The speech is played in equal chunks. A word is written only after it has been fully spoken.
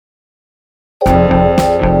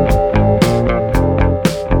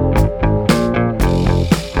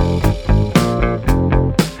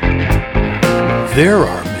There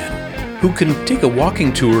are men who can take a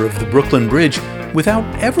walking tour of the Brooklyn Bridge without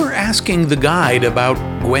ever asking the guide about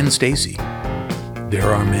Gwen Stacy.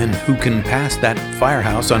 There are men who can pass that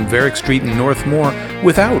firehouse on Varick Street in Northmore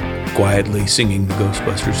without quietly singing the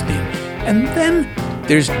Ghostbusters theme. And then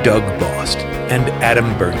there's Doug Bost and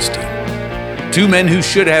Adam Bernstein. Two men who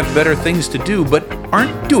should have better things to do, but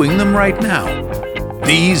aren't doing them right now.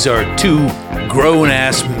 These are two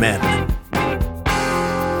grown-ass men.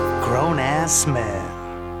 Grown-ass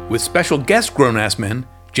men. With special guest grown-ass men,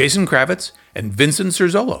 Jason Kravitz and Vincent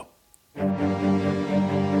Cerzolo.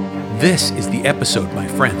 This is the episode, my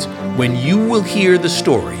friends, when you will hear the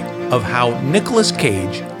story of how Nicolas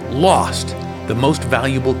Cage lost the most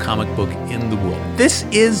valuable comic book in the world. This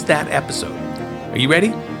is that episode. Are you ready?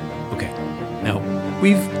 Okay. Now,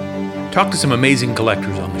 we've talked to some amazing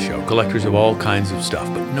collectors on the show, collectors of all kinds of stuff,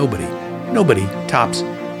 but nobody tops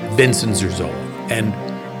Vincent Cerzolo. And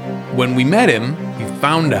when we met him, we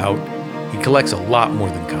found out he collects a lot more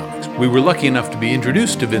than comics. We were lucky enough to be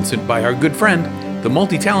introduced to Vincent by our good friend, the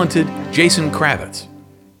multi-talented Jason Kravitz.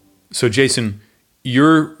 So Jason,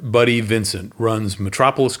 your buddy Vincent runs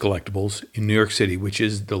Metropolis Collectibles in New York City, which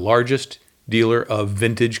is the largest dealer of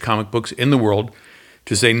vintage comic books in the world,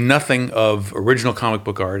 to say nothing of original comic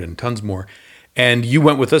book art and tons more. And you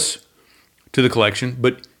went with us to the collection,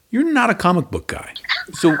 but you're not a comic book guy.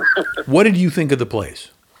 So what did you think of the place?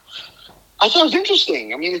 I thought it was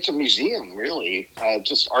interesting. I mean, it's a museum, really.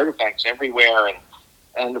 Just artifacts everywhere.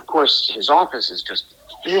 And of course, his office is just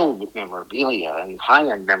filled with memorabilia and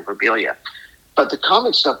high-end memorabilia. But the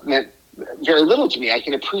comic stuff meant very little to me. I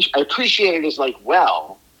appreciate it as like,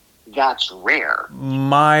 well, that's rare.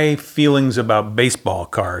 My feelings about baseball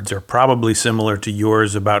cards are probably similar to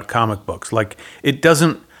yours about comic books. Like,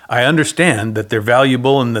 I understand that they're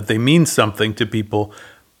valuable and that they mean something to people,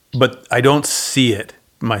 but I don't see it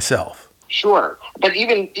myself. Sure. But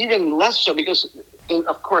even less so, because,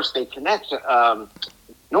 of course, they connect. No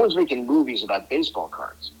one's making movies about baseball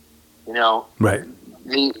cards, you know? Right.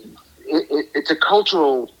 It's a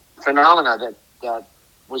cultural phenomena that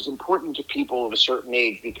was important to people of a certain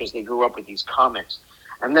age because they grew up with these comics.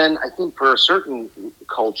 And then I think for a certain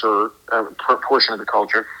culture, portion of the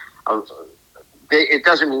culture, it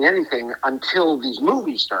doesn't mean anything until these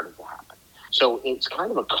movies started to happen. So it's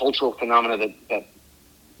kind of a cultural phenomena that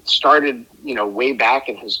started, way back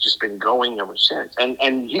and has just been going ever since.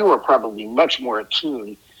 And you are probably much more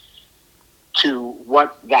attuned to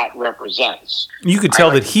what that represents. You could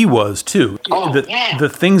tell that he was, too. Yeah. The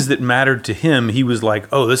things that mattered to him, he was like,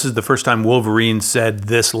 oh, this is the first time Wolverine said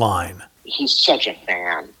this line. He's such a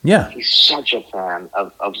fan. Yeah. He's such a fan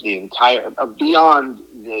of the entire, beyond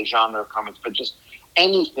the genre of comics, but just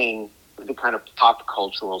anything with the kind of pop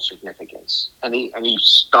cultural significance. And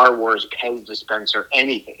Star Wars, Pez dispenser,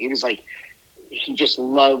 anything. He was like, he just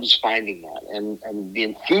loves finding that. And the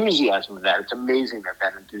enthusiasm of that, it's amazing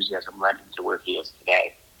that enthusiasm led him to where he is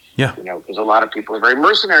today. Yeah. Because a lot of people are very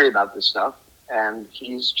mercenary about this stuff, and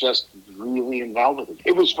he's just really involved with it.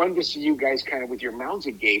 It was fun to see you guys kind of with your mouths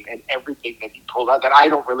agape and everything that he pulled out that I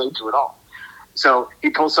don't relate to at all. So he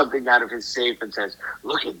pulls something out of his safe and says,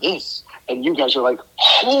 look at this. And you guys are like,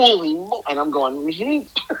 holy moly. And I'm going,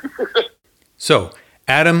 So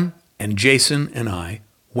Adam and Jason and I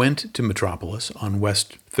went to Metropolis on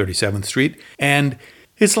West 37th Street, and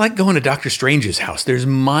it's like going to Dr. Strange's house. There's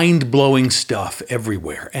mind-blowing stuff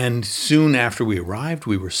everywhere. And soon after we arrived,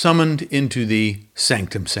 we were summoned into the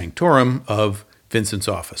sanctum sanctorum of Vincent's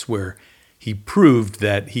office, where he proved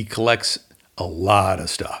that he collects a lot of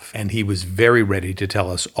stuff, and he was very ready to tell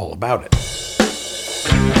us all about it.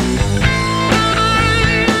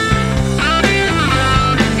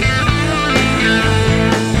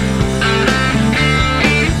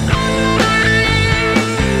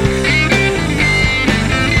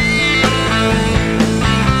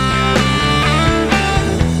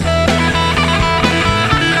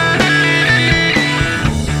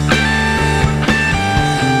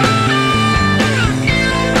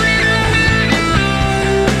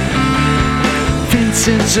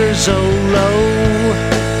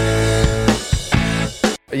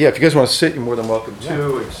 Yeah, if you guys want to sit, you're more than welcome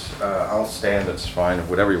to. I'll stand, that's fine,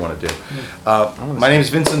 whatever you want to do. My name is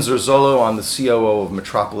Vincent Cerzolo. I'm the COO of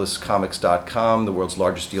MetropolisComics.com, the world's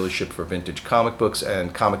largest dealership for vintage comic books,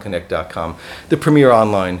 and ComicConnect.com, the premier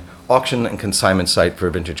online auction and consignment site for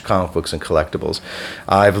vintage comic books and collectibles.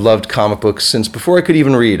 I've loved comic books since before I could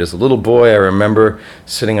even read. As a little boy, I remember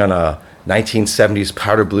sitting on a 1970s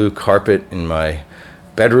powder blue carpet in my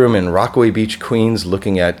bedroom in Rockaway Beach, Queens,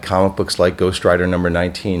 looking at comic books like Ghost Rider number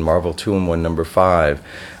 19, Marvel 2-in-1 number 5,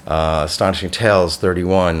 Astonishing Tales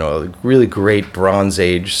 31, really great Bronze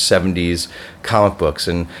Age 70s comic books.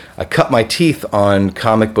 And I cut my teeth on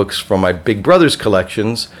comic books from my big brother's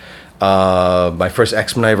collections. My first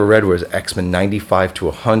X-Men I ever read was X-Men 95 to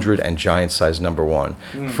 100 and Giant Size number 1.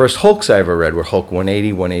 First Hulks I ever read were Hulk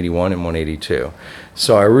 180, 181, and 182.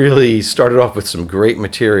 So I really started off with some great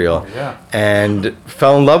material and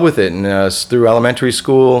fell in love with it. And through elementary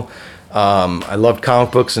school, I loved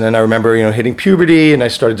comic books. And then I remember, hitting puberty, and I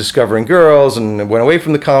started discovering girls and went away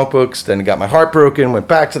from the comic books. Then got my heart broken, went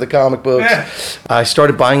back to the comic books. I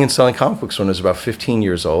started buying and selling comic books when I was about 15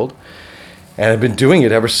 years old. And I've been doing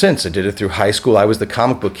it ever since. I did it through high school. I was the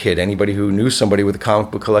comic book kid. Anybody who knew somebody with a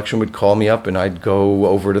comic book collection would call me up, and I'd go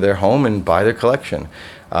over to their home and buy their collection.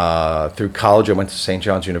 Through college, I went to St.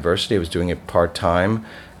 John's University. I was doing it part-time,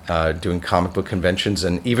 doing comic book conventions.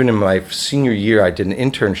 And even in my senior year, I did an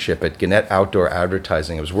internship at Gannett Outdoor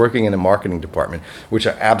Advertising. I was working in the marketing department, which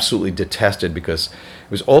I absolutely detested because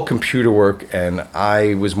it was all computer work, and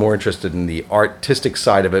I was more interested in the artistic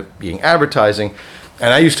side of it, being advertising.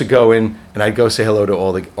 And I used to go in, and I'd go say hello to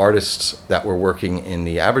all the artists that were working in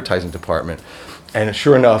the advertising department. And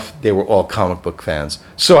sure enough, they were all comic book fans.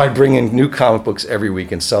 So I'd bring in new comic books every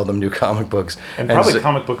week and sell them new comic books. And probably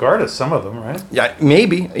comic book artists, some of them, right? Yeah,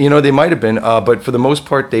 maybe. They might have been. But for the most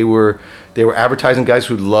part, they were advertising guys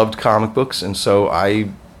who loved comic books. And so I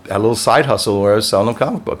had a little side hustle where I was selling them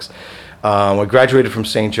comic books. I graduated from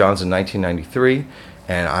St. John's in 1993.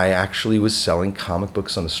 And I actually was selling comic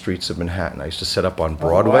books on the streets of Manhattan. I used to set up on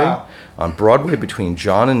Broadway, between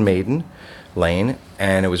John and Maiden Lane,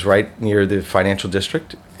 and it was right near the financial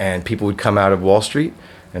district. And people would come out of Wall Street,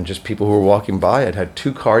 and just people who were walking by. I'd had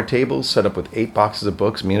 2 card tables set up with 8 boxes of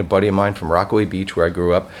books. Me and a buddy of mine from Rockaway Beach, where I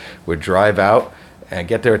grew up, would drive out and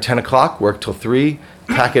get there at 10 o'clock, work till 3,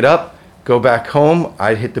 pack it up, go back home.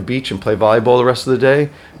 I'd hit the beach and play volleyball the rest of the day.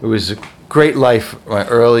 It was a great life, my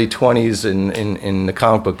early 20s in the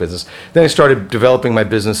comic book business. Then I started developing my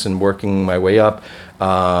business and working my way up.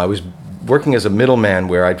 I was working as a middleman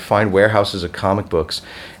where I'd find warehouses of comic books,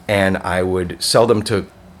 and I would sell them to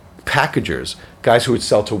packagers, guys who would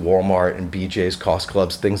sell to Walmart and BJ's, Cost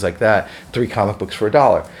Clubs, things like that, 3 comic books for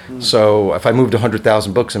 $1. So if I moved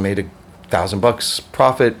 100,000 books and made $1,000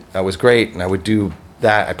 profit, that was great, and I would do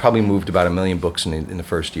that. I probably moved about 1 million books in the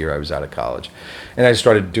first year I was out of college. And I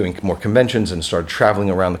started doing more conventions and started traveling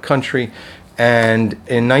around the country. And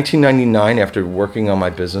in 1999, after working on my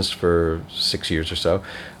business for 6 years or so,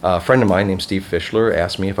 a friend of mine named Steve Fischler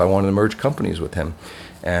asked me if I wanted to merge companies with him.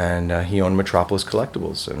 And he owned Metropolis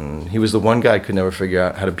Collectibles. And he was the one guy I could never figure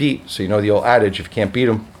out how to beat. So the old adage, if you can't beat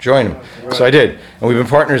him, join him. Right. So I did. And we've been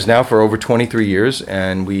partners now for over 23 years.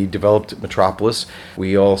 And we developed Metropolis.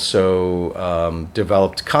 We also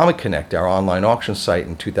developed Comic Connect, our online auction site,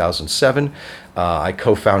 in 2007. I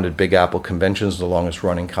co-founded Big Apple Conventions, the longest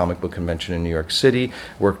running comic book convention in New York City.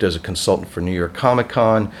 Worked as a consultant for New York Comic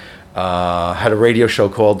Con. Had a radio show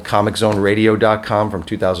called ComicZoneRadio.com from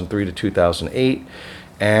 2003 to 2008.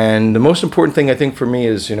 And the most important thing I think for me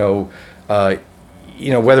is, whether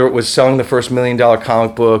it was selling the first $1 million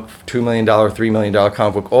comic book, $2 million, $3 million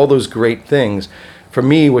comic book, all those great things. For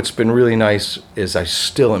me, what's been really nice is I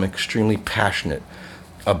still am extremely passionate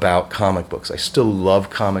about comic books. I still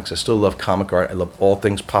love comics. I still love comic art. I love all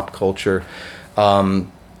things pop culture.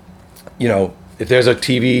 If there's a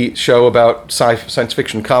TV show about science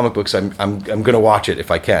fiction comic books, I'm going to watch it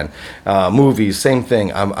if I can. Movies, same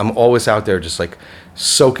thing. I'm always out there just like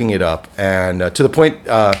soaking it up. And to the point,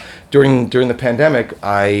 during the pandemic,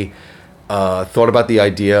 I thought about the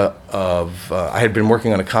idea of, I had been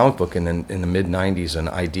working on a comic book in the mid-90s, an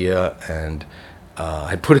idea, and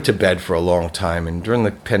I put it to bed for a long time. And during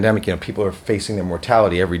the pandemic, people are facing their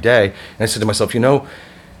mortality every day. And I said to myself,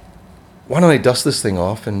 why don't I dust this thing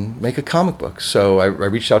off and make a comic book? So I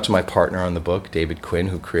reached out to my partner on the book, David Quinn,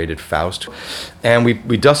 who created Faust. And we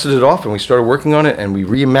dusted it off and we started working on it, and we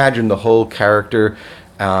reimagined the whole character.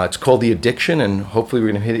 It's called The Addiction, and hopefully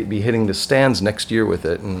we're going to be hitting the stands next year with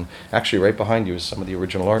it. And actually right behind you is some of the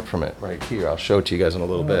original art from it right here. I'll show it to you guys in a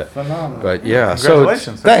little bit. Phenomenal. But yeah,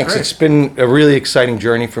 congratulations. So thanks. It's been a really exciting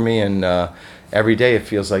journey for me, and every day it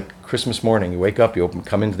feels like Christmas morning. You wake up,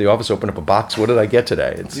 come into the office, open up a box. What did I get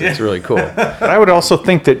today? It's really cool. I would also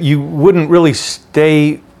think that you wouldn't really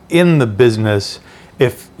stay in the business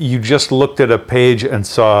if you just looked at a page and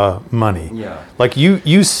saw money. Yeah. Like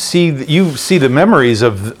you see the memories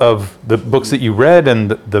of the books that you read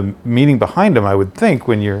and the meaning behind them, I would think,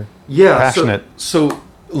 when you're passionate. So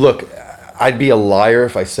look, I'd be a liar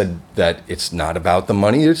if I said that it's not about the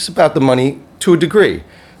money. It's about the money to a degree.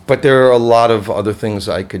 But there are a lot of other things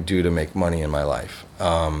I could do to make money in my life.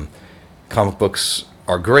 Comic books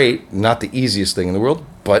are great, not the easiest thing in the world,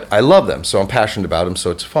 but I love them, so I'm passionate about them, so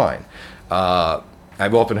it's fine.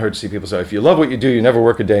 I've often heard people say, if you love what you do, you never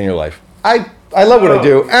work a day in your life. I love what I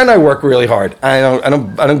do, and I work really hard. I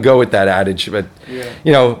don't go with that adage, but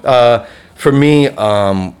for me,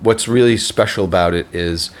 what's really special about it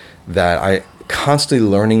is that I constantly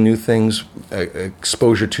learning new things,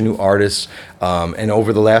 exposure to new artists, and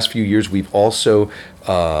over the last few years, we've also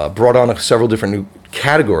brought on several different new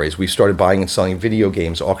categories. We started buying and selling video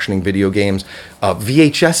games, auctioning video games.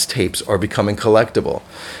 VHS tapes are becoming collectible.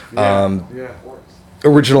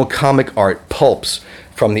 Original comic art, pulps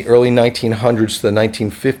from the early 1900s to the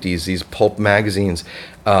 1950s. These pulp magazines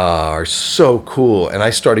are so cool, and I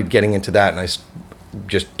started getting into that, and I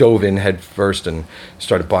just dove in head first and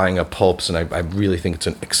started buying up pulps, and I really think it's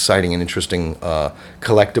an exciting and interesting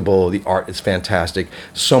collectible. The art is fantastic.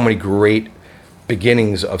 So many great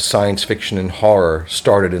beginnings of science fiction and horror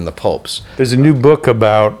started in the pulps. There's a new book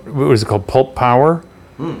about, what is it called, Pulp Power?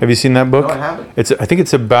 Have you seen that book? No, I haven't. I think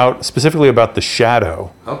it's specifically about the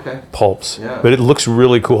shadow pulps, but it looks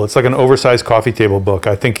really cool. It's like an oversized coffee table book.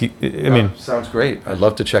 I think, sounds great. I'd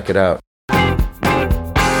love to check it out.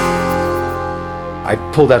 I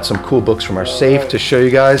pulled out some cool books from our safe to show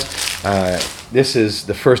you guys. This is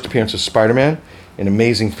the first appearance of Spider-Man in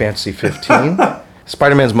Amazing Fantasy 15.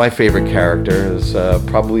 Spider-Man's my favorite character. It's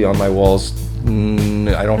probably on my walls.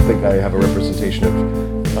 I don't think I have a representation of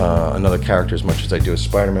another character as much as I do as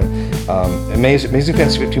Spider-Man. Amazing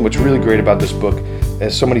Fantasy 15, what's really great about this book,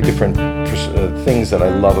 there's so many different things that I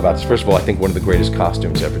love about this. First of all, I think one of the greatest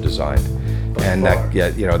costumes ever designed. And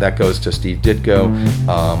that goes to Steve Ditko.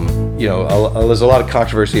 There's a lot of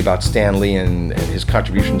controversy about Stan Lee and his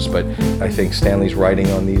contributions, but I think Stan Lee's writing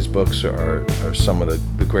on these books are some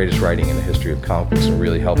of the greatest writing in the history of comic books, and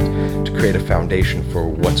really helped to create a foundation for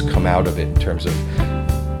what's come out of it in terms of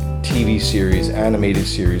TV series, animated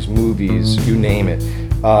series, movies, you name it.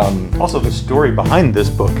 Also, the story behind this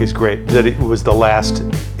book is great, that it was the last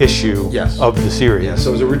issue of the series. Yeah,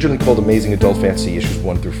 so it was originally called Amazing Adult Fantasy, issues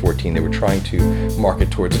 1 through 14. They were trying to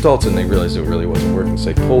market towards adults, and they realized it really wasn't working,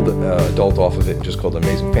 so they pulled adult off of it and just called it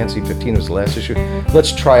Amazing Fantasy. 15 was the last issue.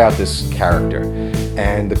 Let's try out this character.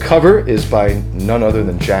 And the cover is by none other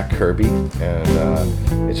than Jack Kirby,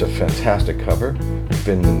 and it's a fantastic cover. It's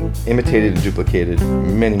been imitated and duplicated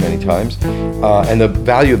many, many times. And the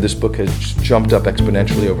value of this book has jumped up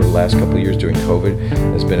exponentially over the last couple of years during COVID.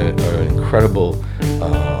 There's been an incredible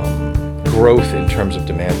growth in terms of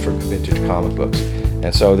demand for vintage comic books.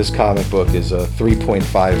 And so this comic book is a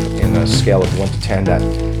 3.5 in a scale of 1 to 10. That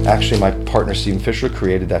actually my partner Stephen Fisher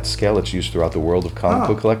created that scale. It's used throughout the world of comic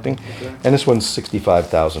book collecting. Okay. And this one's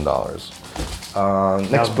 $65,000.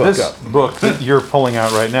 Next book this up. book that you're pulling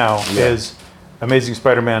out right now is Amazing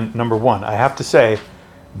Spider-Man #1. I have to say,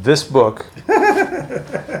 this book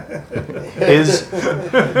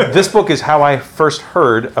is how I first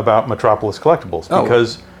heard about Metropolis Collectibles,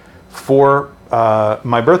 because for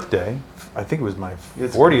my birthday, I think it was my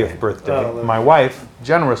 40th birthday, my wife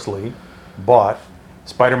generously bought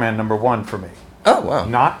Spider-Man #1 for me. Oh wow!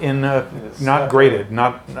 Not graded,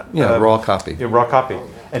 raw copy. Yeah, raw copy,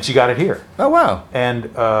 and she got it here. Oh wow! And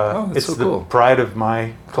it's so the cool. pride of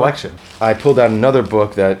my collection. I pulled out another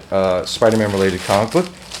book, that Spider-Man related comic book.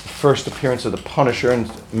 First appearance of the Punisher in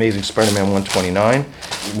Amazing Spider-Man 129,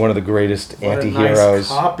 one of the greatest anti-heroes.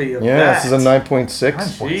 Nice copy of that. Yeah, this is a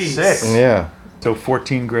 9.6. 9.6. Yeah. So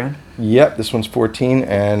 $14,000. Yep, this one's 14,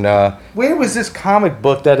 and where was this comic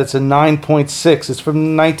book that it's a 9.6? It's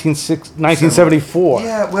from 1974.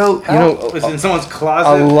 yeah, well, was it in someone's a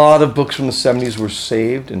closet? lot of books from the 70s were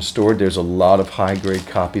saved and stored. There's a lot of high-grade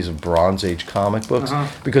copies of Bronze Age comic books,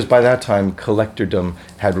 because by that time, collectordom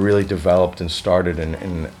had really developed and started,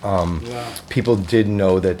 and people did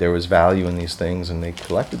know that there was value in these things, and they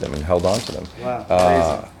collected them and held on to them.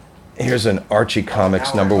 Wow, Here's an Archie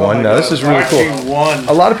Comics #1. Now this is really cool. Archie 1.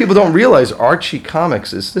 A lot of people don't realize Archie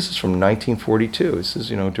Comics this is from 1942. This is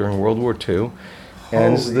during World War II,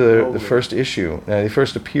 and this is the first issue. Now it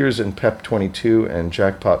first appears in Pep 22 and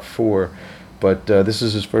Jackpot 4, but this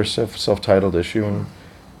is his first self-titled issue, and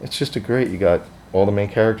it's just you got all the main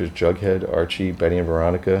characters: Jughead, Archie, Betty and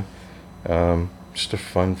Veronica. Just a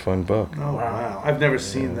fun book. Oh wow! I've never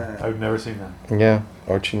seen that. I've never seen that. Yeah,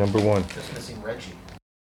 Archie #1. Just missing Reggie.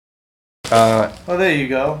 There you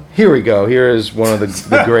go. Here we go. Here is one of the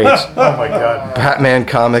greats. Oh my God. Batman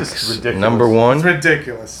Comics #1. It's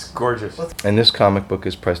ridiculous. Gorgeous. And this comic book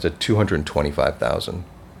is priced at $225,000.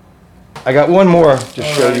 I got one more to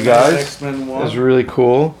show you guys. X-Men 1. This is really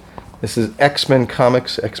cool. This is X-Men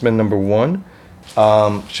Comics, X-Men #1.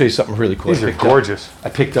 Show you something really cool. These are gorgeous. I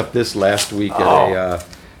picked up this last week at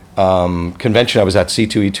a convention I was at,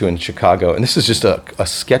 C2E2 in Chicago, and this is just a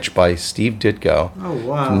sketch by Steve Ditko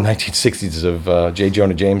from the 1960s of J.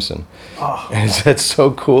 Jonah Jameson. And is that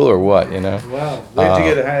so cool or what, you know? Wow. Where'd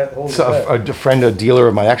you get a hold of that? A friend, a dealer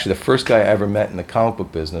of mine, actually the first guy I ever met in the comic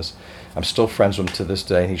book business. I'm still friends with him to this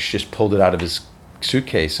day, and he's just pulled it out of his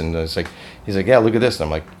suitcase, and it's like, he's like, yeah, look at this. And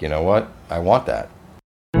I'm like, you know what? I want that.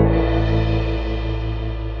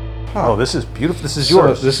 Oh, this is beautiful. This is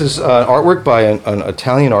yours. So this is artwork by an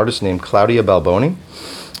Italian artist named Claudia Balboni.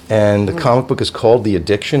 And the comic book is called The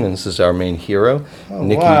Addiction, and this is our main hero,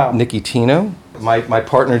 Nicky Tino. My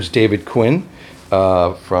partner is David Quinn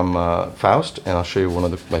from Faust, and I'll show you one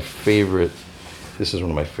of my favorite. This is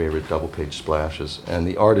one of my favorite double-page splashes. And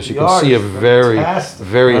the artist, you can see a very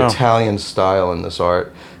Italian style in this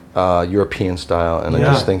art. European style, and I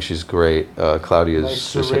just think she's great.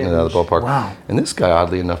 Claudia's just hitting it out of the ballpark. Wow. And this guy,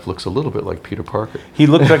 oddly enough, looks a little bit like Peter Parker. He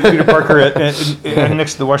looked like Peter Parker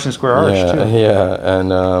next to the Washington Square Arch, too. Yeah,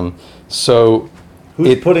 and so...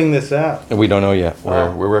 Who's putting this out? We don't know yet.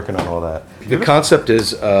 We're working on all that. The concept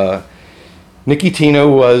is Nicky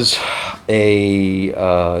Tino was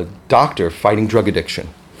a doctor fighting drug addiction,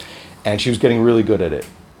 and she was getting really good at it.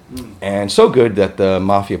 And so good that the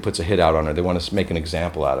mafia puts a hit out on her. They want to make an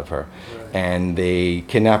example out of her. Right. And they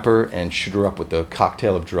kidnap her and shoot her up with a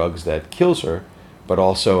cocktail of drugs that kills her, but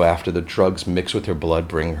also after the drugs mix with her blood,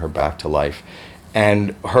 bring her back to life.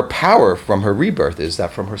 And her power from her rebirth is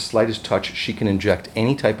that from her slightest touch, she can inject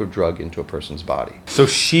any type of drug into a person's body. So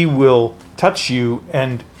she will touch you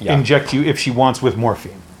and inject you if she wants with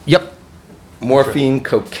morphine. Yep. Morphine,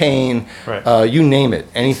 cocaine, you name it.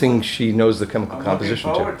 Anything she knows the chemical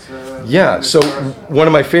composition to. Yeah, so one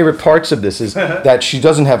of my favorite parts of this is that she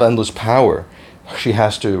doesn't have endless power. She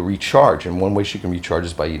has to recharge, and one way she can recharge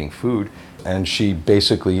is by eating food. And she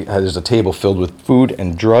basically has a table filled with food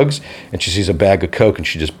and drugs, and she sees a bag of Coke, and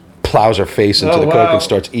she just plows her face into the Coke and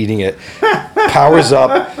starts eating it. Powers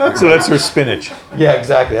up. So that's her spinach. Yeah,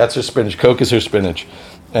 exactly. That's her spinach. Coke is her spinach.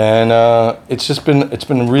 And it's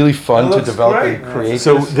been really fun to develop and create.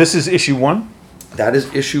 So this is issue 1? That is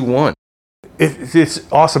issue 1. It's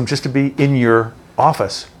awesome just to be in your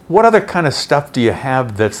office. What other kind of stuff do you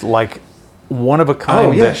have that's like one of a kind?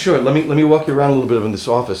 Oh yeah, sure. Let me walk you around a little bit in this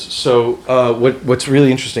office. So what's really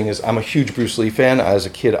interesting is I'm a huge Bruce Lee fan. As a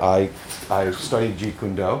kid, I studied Jeet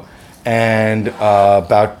Kune Do, and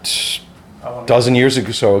about a dozen years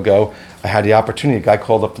or so ago, I had the opportunity. A guy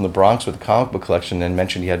called up from the Bronx with a comic book collection and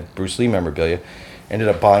mentioned he had Bruce Lee memorabilia. Ended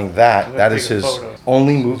up buying that. That is his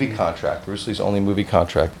only movie contract, Bruce Lee's only movie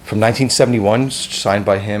contract. From 1971, signed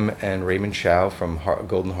by him and Raymond Chow from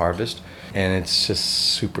Golden Harvest. And it's just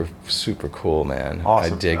super, super cool, man.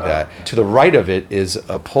 Awesome. I dig that. To the right of it is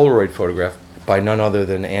a Polaroid photograph by none other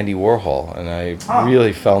than Andy Warhol. And I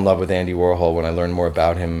really fell in love with Andy Warhol when I learned more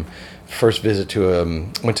about him. First visit to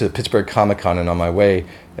went to the Pittsburgh Comic Con, and on my way,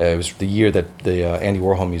 it was the year that the Andy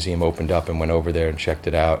Warhol Museum opened up, and went over there and checked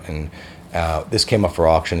it out. And this came up for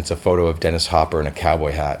auction. It's a photo of Dennis Hopper in a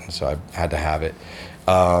cowboy hat, and so I had to have it.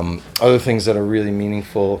 Other things that are really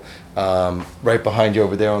meaningful, right behind you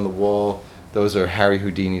over there on the wall, those are Harry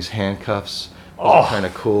Houdini's handcuffs. Those are kind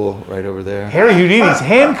of cool, right over there. Harry Houdini's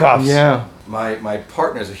handcuffs? Yeah. My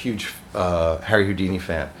partner is a huge Harry Houdini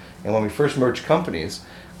fan, and when we first merged companies,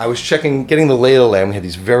 I was getting the lay of the land. We had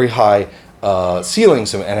these very high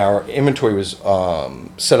ceilings, and our inventory was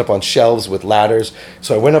set up on shelves with ladders.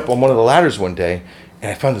 So I went up on one of the ladders one day, and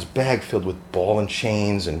I found this bag filled with ball and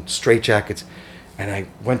chains and straitjackets. And I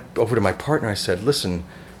went over to my partner. I said, "Listen,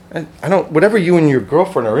 whatever you and your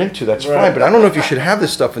girlfriend are into, that's fine. But I don't know if you should have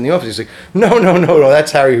this stuff in the office." He's like, "No,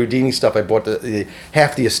 that's Harry Houdini stuff. I bought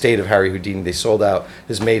half the estate of Harry Houdini. They sold out.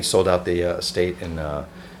 His maid sold out the estate in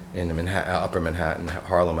Manhattan, Upper Manhattan,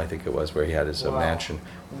 Harlem, I think it was, where he had his mansion."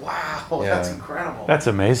 Wow, that's incredible. That's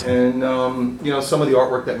amazing. And some of the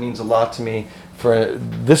artwork that means a lot to me.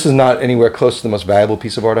 This is not anywhere close to the most valuable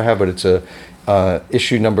piece of art I have, but it's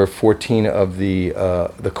issue number 14 of the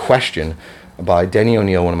Question by Denny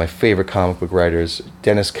O'Neil, one of my favorite comic book writers.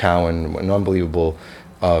 Dennis Cowan, an unbelievable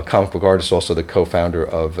comic book artist, also the co-founder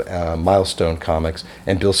of Milestone Comics,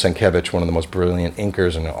 and Bill Sienkiewicz, one of the most brilliant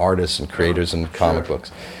inkers and artists and creators in comic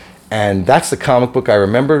books. And that's the comic book I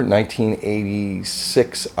remember.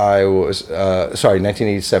 1986,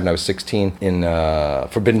 1987, I was 16 in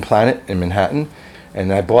Forbidden Planet in Manhattan.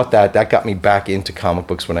 And I bought that. That got me back into comic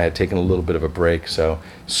books when I had taken a little bit of a break. So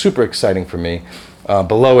super exciting for me.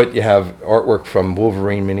 Below it, you have artwork from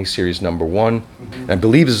Wolverine miniseries number 1. And I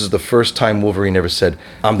believe this is the first time Wolverine ever said,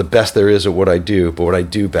 "I'm the best there is at what I do, but what I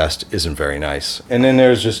do best isn't very nice." And then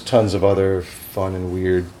there's just tons of other fun and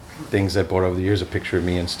weird things I bought over the years. A picture of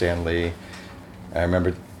me and Stan Lee. I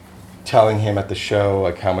remember telling him at the show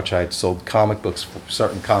like how much I had sold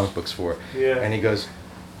certain comic books for. Yeah. And he goes,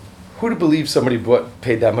 "Who'd have believed somebody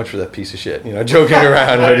paid that much for that piece of shit?" You know, joking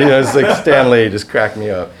around. But, you know, it's like Stan Lee just cracked me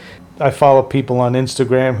up. I follow people on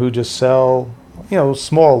Instagram who just sell,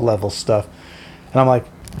 small level stuff. And I'm like,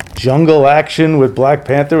 Jungle Action with Black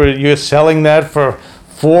Panther, you're selling that for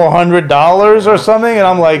 $400 or something? And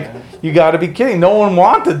I'm like, you got to be kidding. No one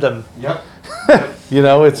wanted them. Yep.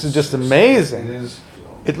 It's just amazing. It is.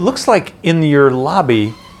 It looks like in your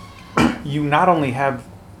lobby, you not only have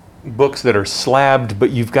books that are slabbed, but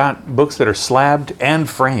you've got books that are slabbed and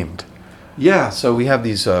framed. Yeah, so we have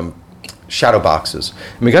these shadow boxes.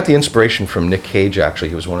 And we got the inspiration from Nick Cage, actually.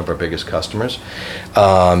 He was one of our biggest customers.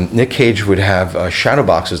 Nick Cage would have shadow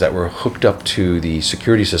boxes that were hooked up to the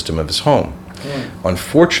security system of his home.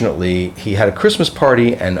 Unfortunately, he had a Christmas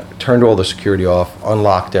party and turned all the security off,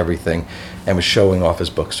 unlocked everything, and was showing off his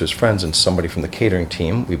books to his friends, and somebody from the catering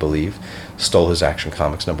team, we believe, stole his Action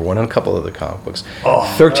Comics number 1 and a couple other comic books.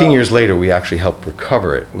 13 years later, we actually helped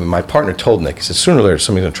recover it. When my partner told Nick, he said, sooner or later,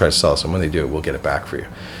 somebody's going to try to sell us, and when they do, we'll get it back for you.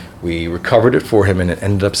 We recovered it for him, and it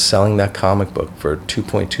ended up selling that comic book for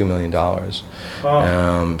 $2.2 million.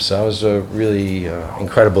 So that was a really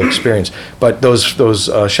incredible experience. But those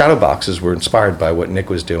shadow boxes were inspired by what Nick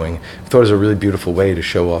was doing. I thought it was a really beautiful way to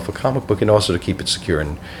show off a comic book and also to keep it secure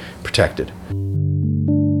and protected.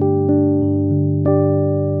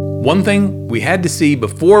 One thing we had to see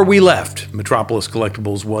before we left Metropolis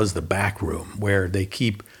Collectibles was the back room, where they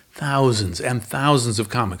keep thousands and thousands of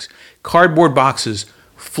comics. Cardboard boxes,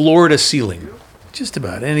 floor to ceiling. Just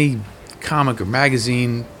about any comic or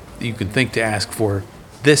magazine you can think to ask for,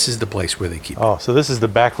 this is the place where they keep it. Oh, so this is the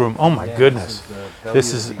back room. Oh my goodness.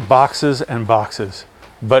 This is boxes and boxes,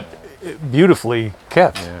 but beautifully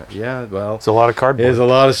kept. Yeah, well, It's a lot of cardboard. there's a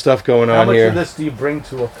lot of stuff going How on much here. of this do you bring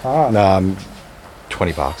to a con?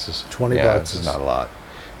 20 boxes. 20 yeah, boxes. This is not a lot.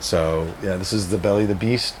 So, yeah, this is the belly of the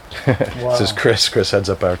beast. This is Chris. Chris heads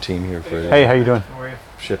up our team here for Hey, how you doing?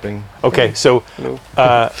 shipping. Okay, so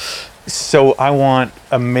so I want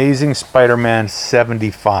Amazing Spider-Man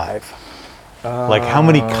 75. Like, how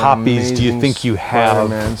many copies do you think you have?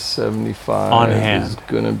 Spider-Man 75 on hand? is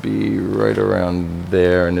going to be right around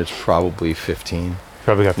there, and it's probably 15.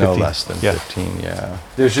 Probably got 15. No less than Yeah. 15, yeah.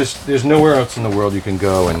 There's nowhere else in the world you can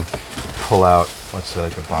go and pull out, let's say,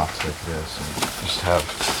 like a box like this and just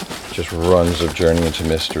have just runs of Journey into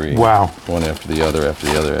Mystery. Wow. One after the other, after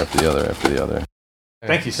the other, after the other, after the other.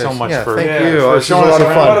 Thank you so much Yeah, for... thank Yeah, you. for This is a showing lot us of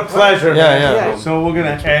around. fun. What a pleasure. Yeah, man. yeah. So we're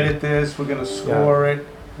going to edit this. We're going to score it.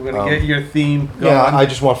 We're going to get your theme going. Yeah, I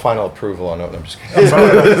just want final approval on it. I'm just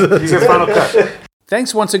kidding. Your final cut.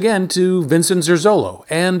 Thanks once again to Vincent Zerzolo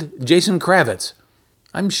and Jason Kravitz.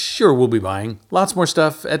 I'm sure we'll be buying lots more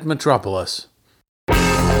stuff at Metropolis.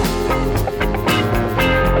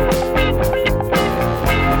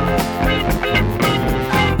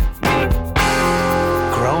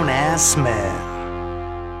 Grown-ass man.